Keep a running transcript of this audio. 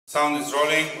Sound is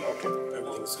rolling. Okay,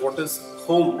 everything's. What does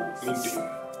home mean to you?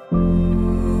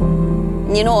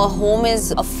 You know, a home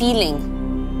is a feeling.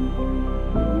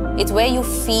 It's where you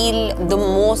feel the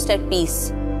most at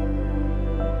peace.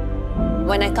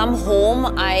 When I come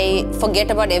home, I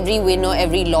forget about every win or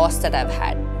every loss that I've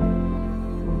had.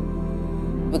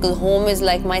 Because home is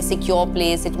like my secure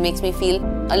place. It makes me feel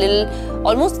a little,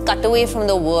 almost cut away from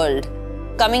the world.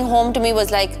 Coming home to me was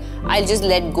like, I'll just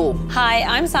let go. Hi,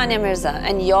 I'm Sania Mirza,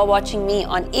 and you're watching me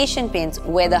on Asian Paints,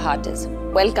 Where the Heart Is.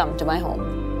 Welcome to my home.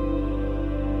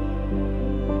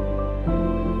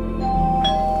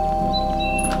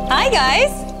 Hi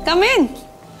guys, come in.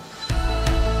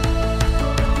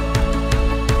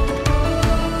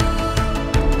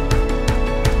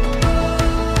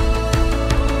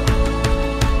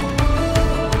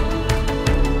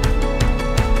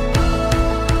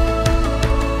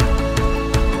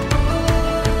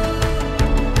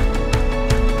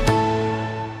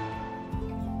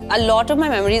 A lot of my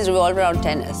memories revolve around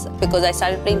tennis because I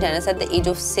started playing tennis at the age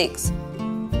of 6.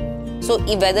 So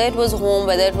whether it was home,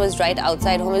 whether it was right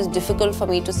outside home, it's difficult for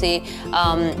me to say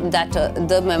that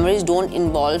the memories don't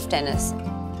involve tennis.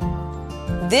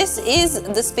 This is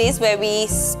the space where we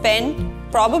spend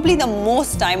probably the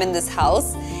most time in this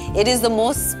house. It is the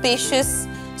most spacious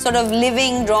sort of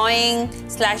living, drawing,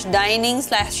 / dining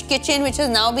 / kitchen, which has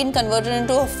now been converted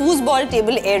into a foosball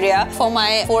table area for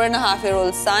my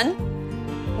 4.5-year-old son.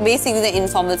 Basically the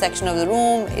informal section of the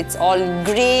room. It's all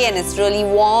grey and it's really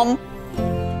warm.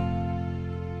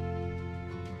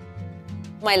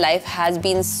 My life has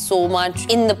been so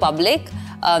much in the public.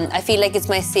 I feel like it's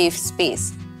my safe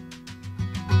space.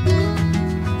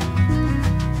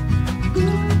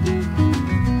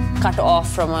 Cut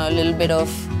off from a little bit of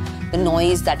the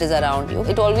noise that is around you.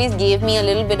 It always gave me a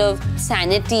little bit of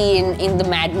sanity in the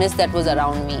madness that was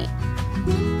around me.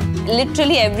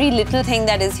 Literally every little thing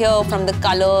that is here, from the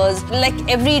colors, like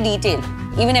every detail,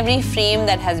 even every frame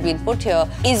that has been put here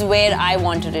is where I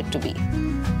wanted it to be.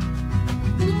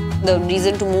 The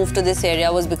reason to move to this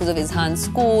area was because of Izhan's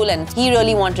school, and he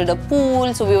really wanted a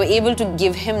pool, so we were able to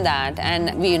give him that,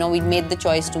 and we made the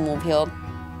choice to move here.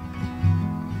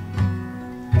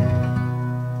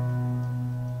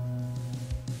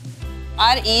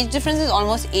 Our age difference is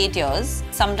almost 8 years.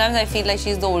 Sometimes I feel like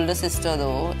she's the older sister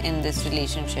though in this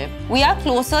relationship. We are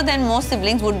closer than most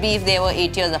siblings would be if they were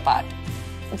 8 years apart.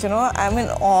 You know, I'm in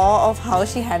awe of how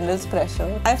she handles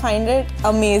pressure. I find it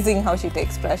amazing how she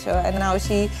takes pressure and how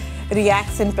she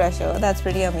reacts in pressure. That's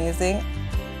pretty amazing.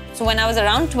 So when I was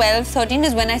around 12, 13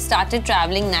 is when I started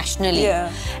traveling nationally.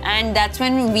 Yeah. And that's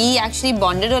when we actually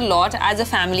bonded a lot as a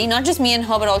family, not just me and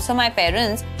her, but also my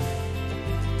parents.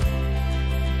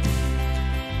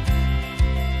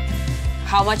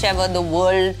 How much ever the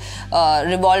world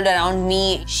revolved around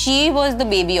me, she was the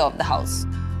baby of the house.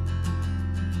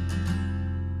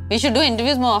 We should do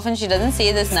interviews more often. She doesn't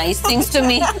say these nice things to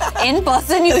me in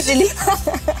person usually.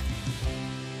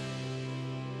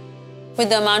 With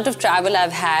the amount of travel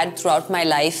I've had throughout my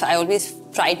life, I always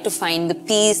tried to find the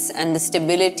peace and the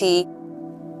stability.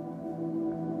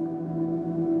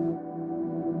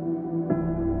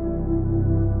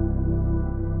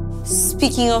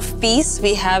 Speaking of peace,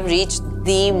 we have reached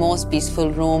the most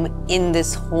peaceful room in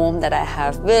this home that I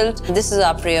have built. This is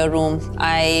our prayer room.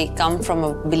 I come from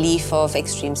a belief of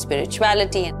extreme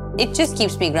spirituality. It just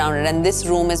keeps me grounded, and this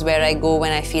room is where I go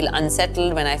when I feel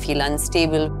unsettled, when I feel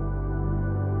unstable.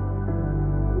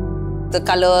 The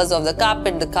colors of the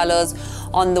carpet, the colors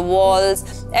on the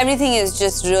walls, everything is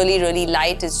just really, really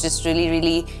light. It's just really,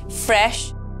 really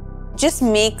fresh. Just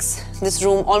makes this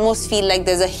room almost feel like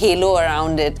there's a halo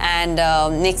around it, and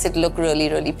makes it look really,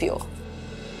 really pure.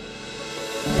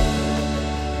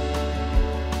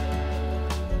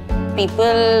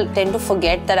 People tend to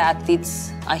forget that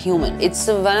athletes are human. It's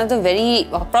one of the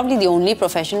probably the only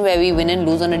profession where we win and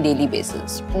lose on a daily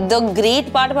basis. The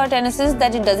great part about tennis is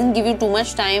that it doesn't give you too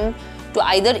much time to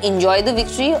either enjoy the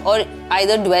victory or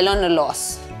either dwell on a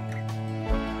loss.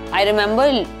 I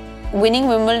remember winning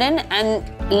Wimbledon, and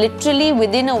literally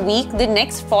within a week, the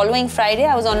next following Friday,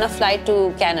 I was on a flight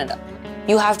to Canada.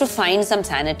 You have to find some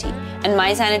sanity, and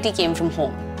my sanity came from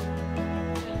home.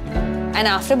 And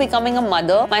after becoming a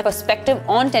mother, my perspective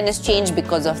on tennis changed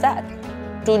because of that.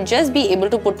 To just be able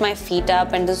to put my feet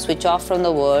up and to switch off from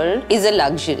the world is a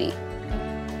luxury.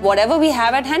 Whatever we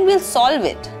have at hand, we'll solve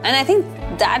it. And I think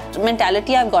that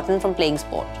mentality I've gotten from playing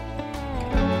sport.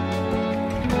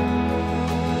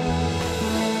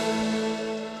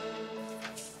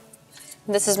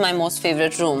 This is my most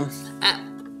favorite room.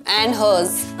 and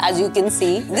hers, as you can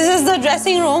see. This is the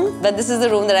dressing room, but this is the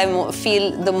room that I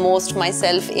feel the most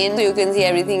myself in. So you can see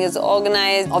everything is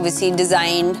organized, obviously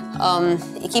designed,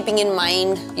 keeping in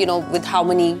mind, you know, with how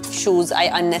many shoes I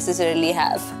unnecessarily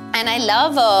have. And I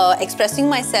love expressing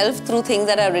myself through things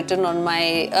that are written on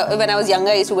my... when I was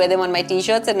younger, I used to wear them on my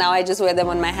t-shirts, and now I just wear them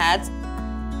on my hats.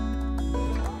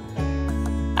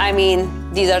 I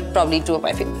mean, these are probably two of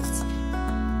my favorites.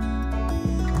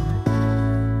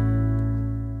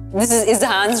 This is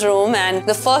Izhan's room, and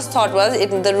the first thought was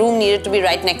the room needed to be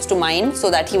right next to mine so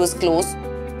that he was close.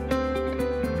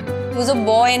 He was a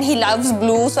boy and he loves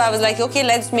blue, so I was like, okay,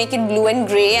 let's make it blue and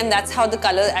grey, and that's how the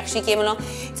color actually came along.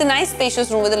 It's a nice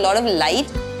spacious room with a lot of light.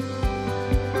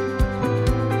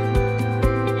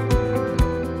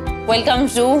 Welcome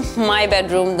to my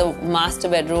bedroom, the master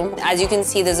bedroom. As you can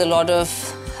see, there's a lot of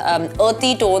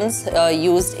earthy tones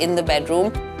used in the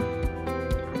bedroom.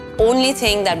 Only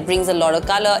thing that brings a lot of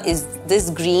color is this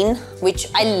green, which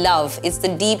I love. It's the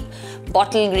deep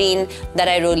bottle green that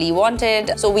I really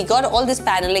wanted. So we got all this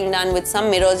paneling done with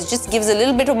some mirrors. It just gives a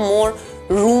little bit of more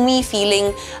roomy feeling,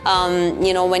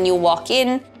 you know, when you walk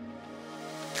in.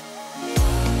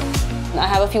 I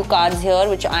have a few cards here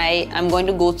which I am going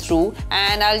to go through,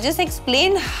 and I'll just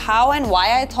explain how and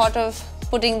why I thought of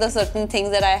putting the certain things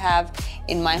that I have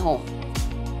in my home.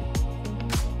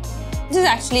 This is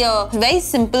actually a very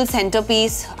simple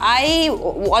centerpiece. I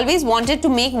always wanted to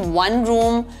make one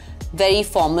room very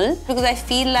formal because I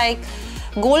feel like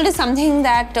gold is something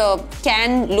that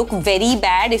can look very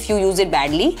bad if you use it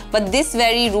badly. But this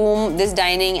very room, this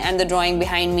dining and the drawing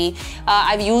behind me,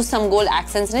 I've used some gold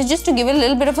accents in it just to give it a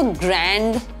little bit of a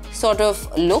grand sort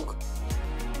of look.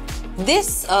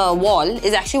 This wall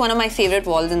is actually one of my favorite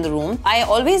walls in the room. I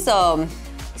always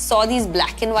saw these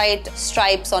black and white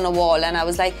stripes on a wall, and I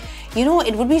was like, you know,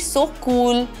 it would be so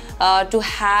cool to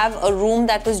have a room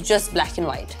that was just black and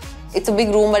white. It's a big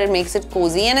room, but it makes it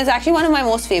cozy, and it's actually one of my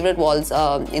most favorite walls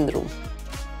in the room.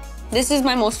 This is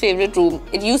my most favorite room.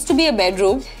 It used to be a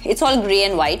bedroom. It's all grey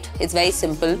and white. It's very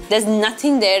simple. There's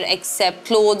nothing there except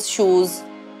clothes, shoes,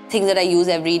 things that I use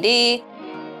every day.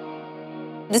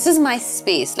 This is my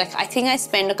space. Like, I think I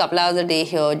spend a couple hours a day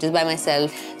here just by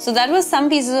myself. So that was some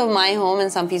pieces of my home and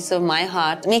some pieces of my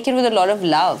heart. Make it with a lot of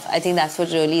love. I think that's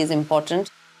what really is important.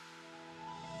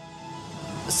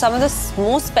 Some of the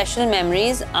most special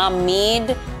memories are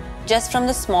made just from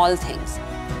the small things.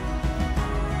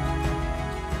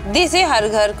 They say Har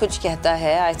Ghar Kuch Kehta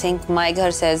hai. I think my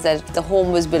Ghar says that the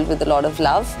home was built with a lot of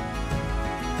love.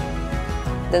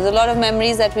 There's a lot of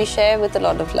memories that we share with a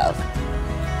lot of love.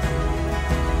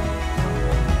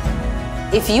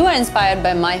 If you are inspired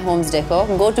by my home's decor,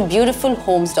 go to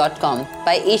beautifulhomes.com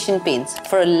by Asian Paints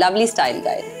for a lovely style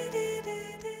guide.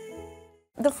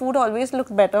 The food always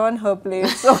looked better on her plate.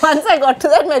 So once I got to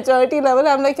that maturity level,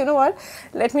 I'm like, you know what?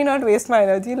 Let me not waste my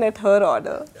energy. Let her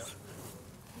order.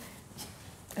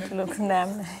 It looks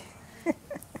damn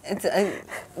nice.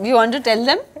 You want to tell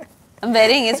them? I'm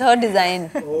wearing, it's her design.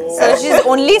 Oh. So she's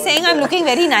only saying I'm looking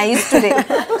very nice today.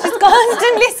 She's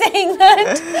constantly saying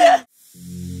that.